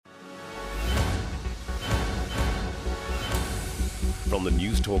From the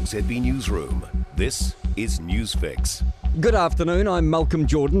News Talk ZB Newsroom, this is News Fix. Good afternoon, I'm Malcolm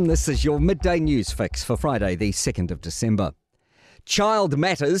Jordan. This is your Midday News Fix for Friday, the 2nd of December. Child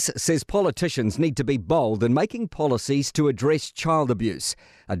Matters says politicians need to be bold in making policies to address child abuse.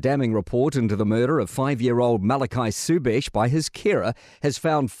 A damning report into the murder of 5-year-old Malachi Subesh by his carer has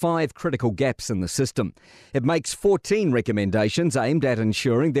found 5 critical gaps in the system. It makes 14 recommendations aimed at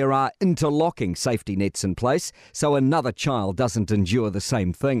ensuring there are interlocking safety nets in place so another child doesn't endure the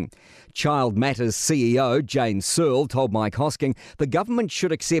same thing. Child Matters CEO Jane Searle told Mike Hosking the government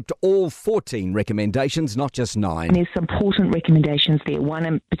should accept all 14 recommendations, not just 9. There's some important recommendations there, one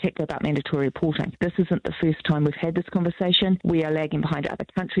in particular about mandatory reporting. This isn't the first time we've had this conversation. We are lagging behind other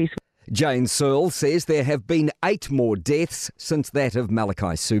countries. Jane Searle says there have been 8 more deaths since that of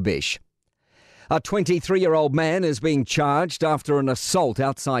Malachi Subesh. A 23-year-old man is being charged after an assault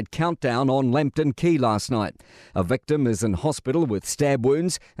outside Countdown on Lambton Quay last night. A victim is in hospital with stab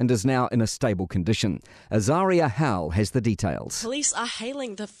wounds and is now in a stable condition. Azaria Howell has the details. Police are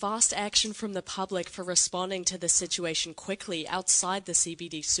hailing the fast action from the public for responding to the situation quickly outside the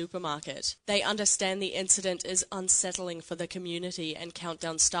CBD supermarket. They understand the incident is unsettling for the community and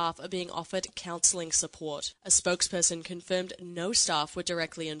Countdown staff are being offered counselling support. A spokesperson confirmed no staff were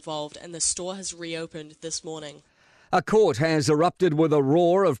directly involved and the store has reopened this morning. A court has erupted with a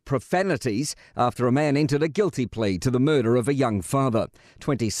roar of profanities after a man entered a guilty plea to the murder of a young father.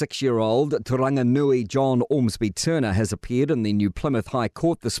 26-year-old Turanganui John Ormsby Turner has appeared in the New Plymouth High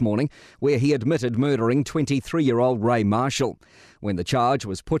Court this morning, where he admitted murdering 23-year-old Ray Marshall. When the charge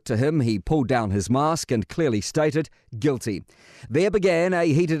was put to him, he pulled down his mask and clearly stated, guilty. There began a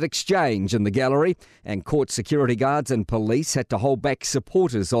heated exchange in the gallery, and court security guards and police had to hold back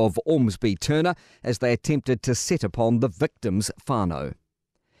supporters of Ormsby Turner as they attempted to set upon the victim's whānau.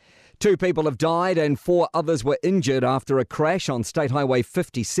 2 people have died and 4 others were injured after a crash on State Highway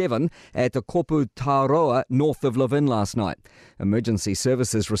 57 at the Koputaroa north of Levin last night. Emergency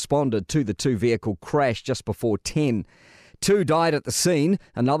services responded to the 2-vehicle crash just before 10. 2 died at the scene,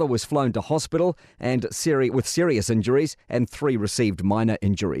 another was flown to hospital and with serious injuries, and 3 received minor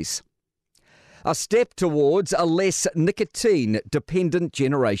injuries. A step towards a less nicotine-dependent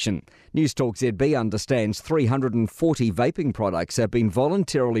generation. News Talk ZB understands 340 vaping products have been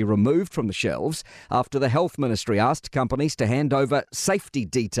voluntarily removed from the shelves after the Health Ministry asked companies to hand over safety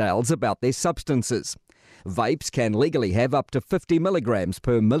details about their substances. Vapes can legally have up to 50 milligrams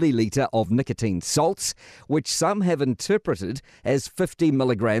per millilitre of nicotine salts, which some have interpreted as 50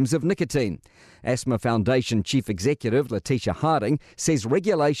 milligrams of nicotine. Asthma Foundation Chief Executive Letitia Harding says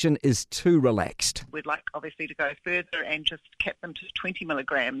regulation is too relaxed. We'd like obviously to go further and just cap them to 20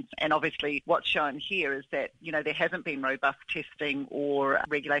 milligrams. And obviously what's shown here is that, there hasn't been robust testing or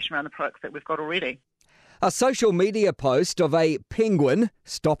regulation around the products that we've got already. A social media post of a penguin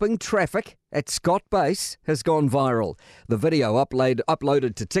stopping traffic at Scott Base has gone viral. The video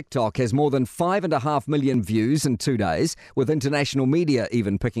uploaded to TikTok has more than 5.5 million views in 2 days, with international media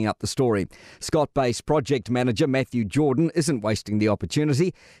even picking up the story. Scott Base project manager Matthew Jordan isn't wasting the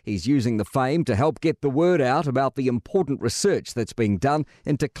opportunity. He's using the fame to help get the word out about the important research that's being done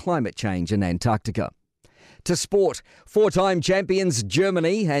into climate change in Antarctica. To sport, 4-time champions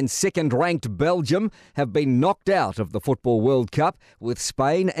Germany and 2nd-ranked Belgium have been knocked out of the Football World Cup, with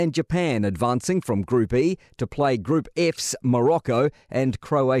Spain and Japan advancing from Group E to play Group F's Morocco and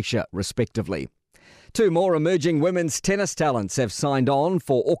Croatia, respectively. 2 more emerging women's tennis talents have signed on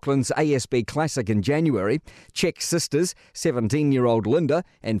for Auckland's ASB Classic in January. Czech sisters, 17-year-old Linda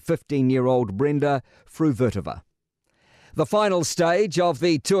and 15-year-old Brenda Fruvertova. The final stage of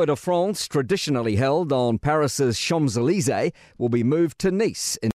the Tour de France, traditionally held on Paris's Champs-Élysées, will be moved to Nice in